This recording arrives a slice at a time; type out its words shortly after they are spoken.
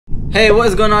Hey, what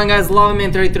is going on, guys?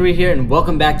 LavaMan33 here, and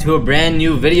welcome back to a brand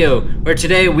new video where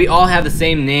today we all have the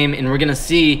same name and we're gonna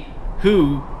see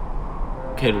who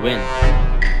could win.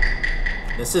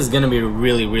 This is gonna be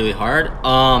really hard.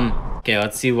 Okay,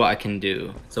 let's see what I can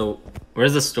do. So,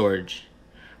 where's the storage?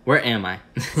 Where am I?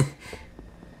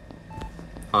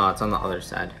 Oh, it's on the other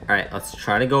side. Alright, let's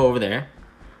try to go over there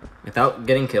without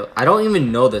getting killed. I don't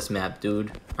even know this map,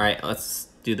 dude. Alright, let's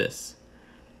do this.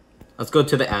 Let's go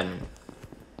to the admin.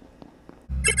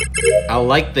 I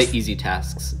like the easy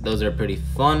tasks. Those are pretty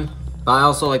fun. But I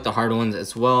also like the hard ones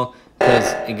as well,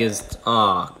 because it gives...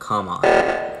 Oh, come on.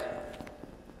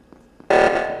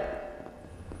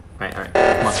 Alright.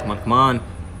 Come on.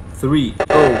 3,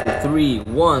 0, 3,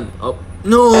 1. Oh,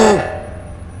 no!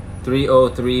 3, 0,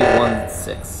 3, 1,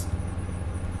 6.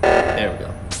 There we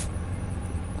go.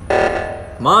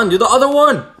 Come on, do the other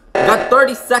one! You got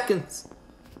 30 seconds.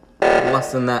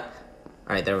 Less than that.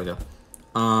 Alright, there we go.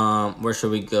 Where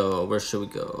should we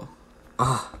go?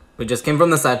 Ah, we just came from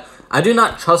the side. I do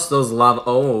not trust those lava.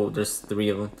 Oh, there's 3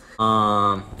 of them.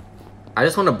 I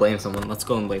just want to blame someone. Let's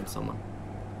go and blame someone.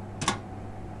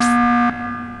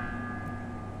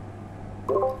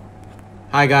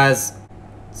 Hi, guys.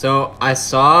 So, I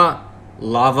saw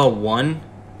lava 1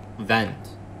 vent.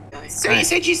 So you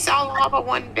said you saw lava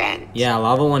 1 vent? Yeah,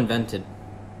 lava 1 vented.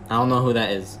 I don't know who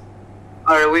that is.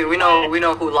 Alright, we know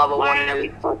who lava 1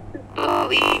 is.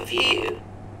 Believe you.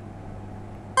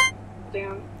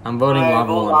 Damn. I'm voting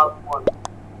lava 1.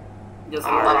 Just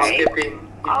Alright. skipping.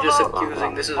 You're just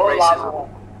accusing. This is racism.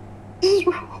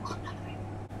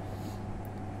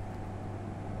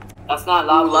 That's not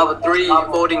lava. Lava 3, you're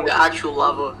voting the actual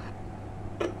lava.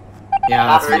 Yeah,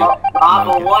 That's that's not right.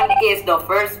 lava. Okay. 1 is the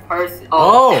first person.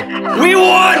 Oh, we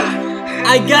won!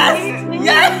 I guess!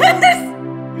 Yes!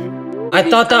 I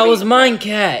thought that was mine,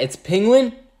 cat. It's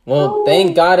Penguin? Well,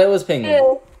 thank God it was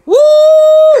Penguin. Woo!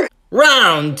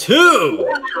 Round 2!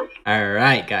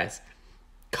 Alright, guys.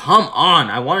 Come on.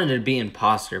 I wanted to be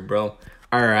imposter, bro.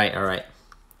 Alright.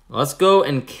 Let's go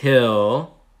and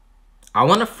kill... I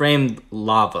want to frame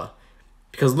lava.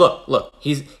 Because look.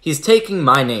 He's taking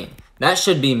my name. That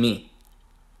should be me.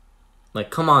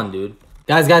 Like, come on, dude.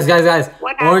 Guys.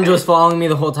 Orange was following me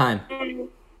the whole time.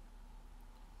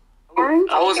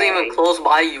 I wasn't even close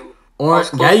by you. Orange,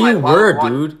 yeah, you were,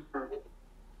 dude.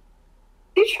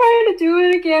 You trying to do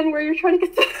it again where you're trying to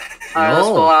get the... Alright, let's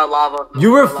go out lava.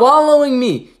 You were following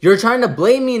me. You're trying to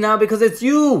blame me now because it's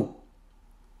you.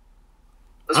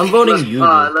 I'm voting you.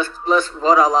 Let's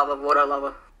vote out lava.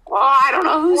 Well, I don't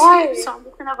know who's Why? here, so I'm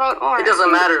just gonna vote orange. It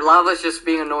doesn't matter. Lava's just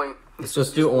being annoying. Let's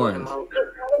just do orange.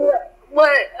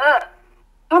 What?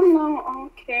 I'm not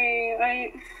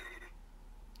okay.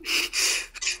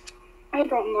 I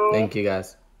don't know. Thank you,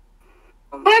 guys.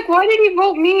 Heck, why did he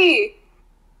vote me?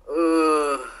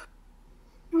 Oh.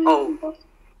 What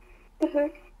the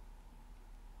heck?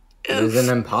 There's an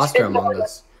imposter among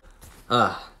us.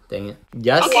 Dang it.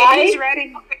 Yes? Okay, who's red?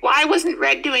 Why wasn't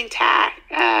red doing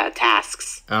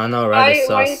tasks? I don't know, Red is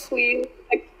Why, sus. please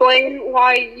explain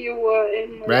why you were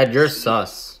in... Red, you're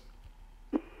sus.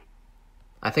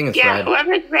 I think it's Yeah, Red.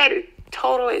 whoever's red is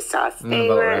totally sus. I'm gonna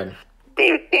vote Red.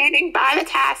 They were standing by the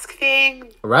task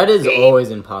thing. Red is They always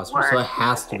imposter, so were. it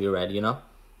has to be Red, you know?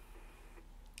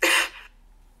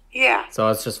 Yeah. So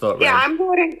let's just vote Red. Yeah, I'm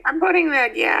voting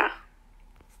red, yeah.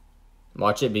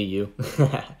 Watch it be you.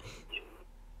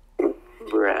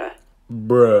 Bruh.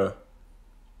 Bruh.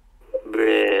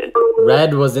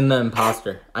 Red was in the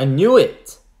imposter. I knew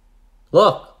it.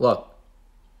 Look.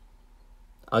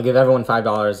 I'll give everyone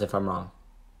 $5 if I'm wrong.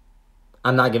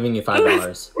 I'm not giving you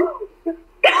 $5.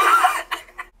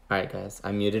 Alright, guys.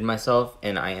 I muted myself,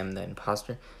 and I am the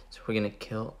imposter. So we're gonna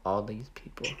kill all these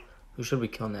people. Who should we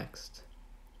kill next?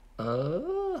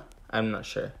 I'm not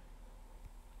sure.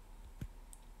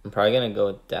 I'm probably gonna go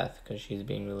with Death, because she's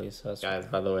being really sus. Guys,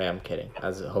 by the way, I'm kidding. I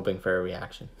was hoping for a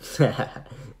reaction.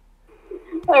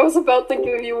 I was about to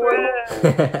give you one.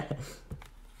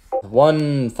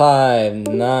 1, 5,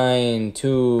 9,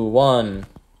 2, 1.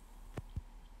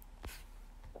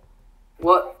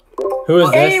 What? Who is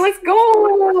Hey, this? let's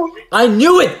go! I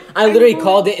knew it! I literally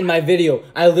called it in my video.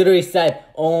 I literally said,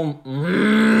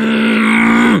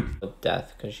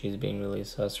 Death, because she's being really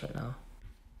sus right now.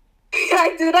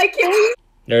 Did I kill you?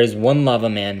 There is one lava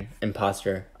man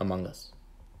imposter among us.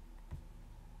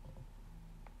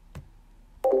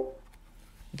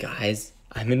 Guys,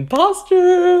 I'm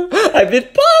imposter! I'm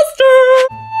imposter!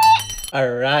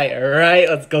 Alright,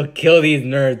 let's go kill these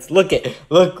nerds.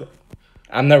 Look.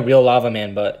 I'm the real lava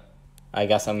man, but I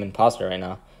guess I'm imposter right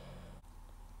now.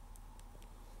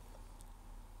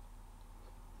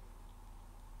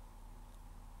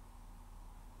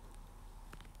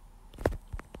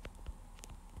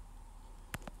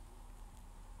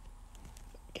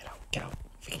 Get out.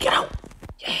 Get out.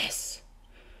 Yes.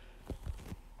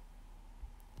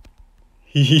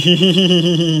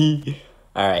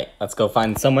 Alright, let's go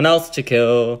find someone else to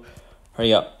kill.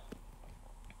 Hurry up.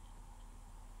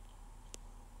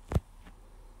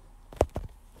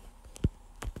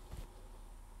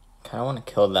 Kinda wanna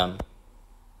kill them.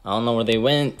 I don't know where they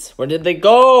went. Where did they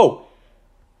go?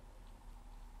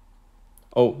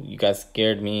 Oh, you guys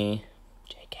scared me.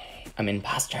 JK, I'm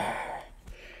imposter.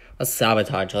 Let's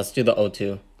sabotage. Let's do the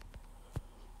O2.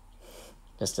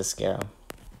 Just to scare them.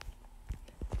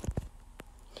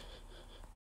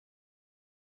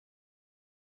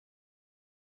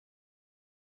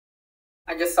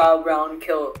 I just saw a brown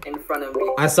kill in front of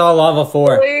me. I saw Lava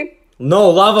 4. Really? No,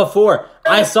 Lava 4.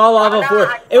 I saw Lava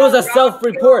 4. It was a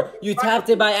self-report. You tapped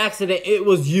it by accident. It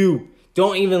was you.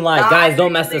 Don't even lie. Guys,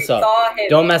 don't mess this up.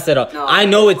 Don't mess it up. No. I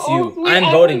know it's you. I'm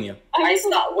voting you. I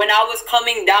saw when I was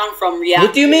coming down from reactor.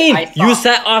 What do you mean? You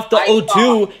set off the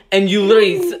O2 and you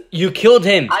literally you killed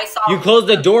him. You closed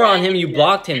the door on him. You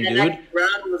blocked him, dude.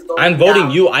 I'm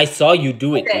voting you. I saw you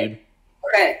do it, dude.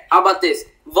 Okay, how about this?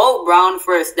 Vote brown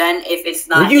first, then if it's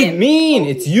not What do you him, mean?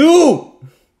 It's you.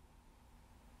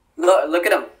 Look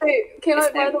at him. Hey, can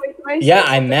I, by the way, can I say Yeah, I'm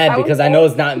something? mad because I know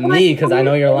it's not me because I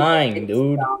know you're lying,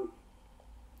 dude.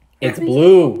 It's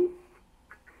blue.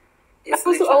 I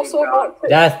was also about to,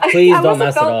 Death, please I don't was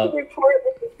mess it about up. to report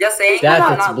it. Just saying. Death,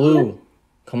 I'm it's not blue.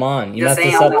 Come on, you Just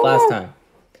messed this saying up I'm last time.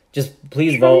 Just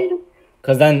please vote,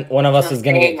 because then one of us is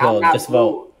gonna get killed. Just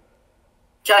vote.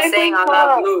 Just saying I'm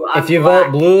not blue. I'm If you black.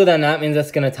 vote blue, then that means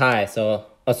it's gonna tie. So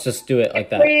let's just do it like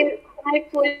that. Please, can I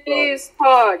please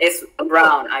talk? It's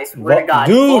brown. I swear to God.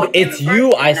 Dude, Vote it's him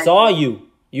you. first, I and then- saw you.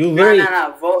 You No,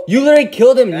 literally, Vote. you literally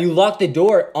killed him. You locked the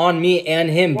door on me and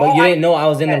him, but you didn't know I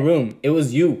was in the room. It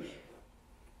was you.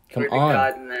 Come Swear to on.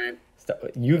 God, man.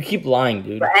 You keep lying,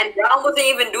 dude. And Brown wasn't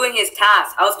even doing his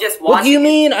task. I was just watching. What do you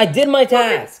mean? I did my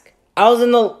task. I was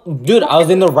in the I was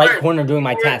in the right corner doing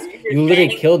my task. You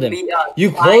literally killed him.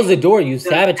 You closed the door. You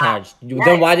sabotaged.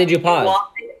 Then why did you pause?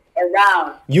 Walking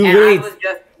around. You and literally- I was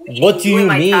just What do doing you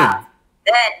my mean? task.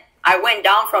 Then I went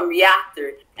down from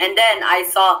reactor, and then I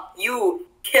saw you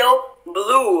kill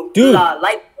blue. Dude.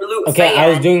 Light blue. Okay, I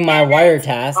was doing my and wire then-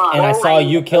 task, and I saw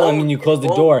you kill him, and you closed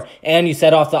the door, and you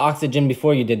set off the oxygen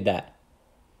before you did that.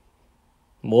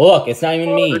 Look, it's not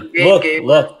even me. Look,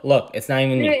 it's not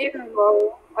even I me. didn't even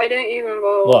vote. I didn't even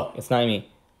vote. Look, it's not me.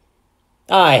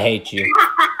 I hate you.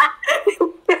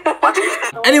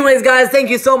 Anyways, guys, thank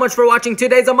you so much for watching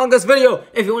today's Among Us video.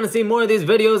 If you want to see more of these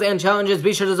videos and challenges,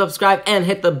 be sure to subscribe and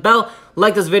hit the bell.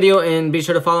 Like this video and be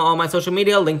sure to follow all my social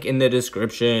media. Link in the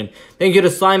description. Thank you to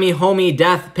Slimy, Homie,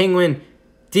 Death, Penguin,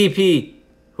 DP.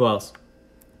 Who else?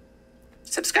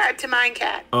 Subscribe to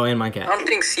Mindcat. Oh, and my I cat. don't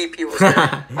think CP was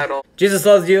there at all. Jesus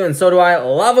loves you, and so do I.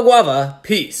 Lava Guava.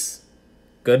 Peace.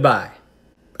 Goodbye.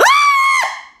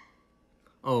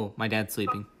 Oh, my dad's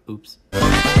sleeping. Oops.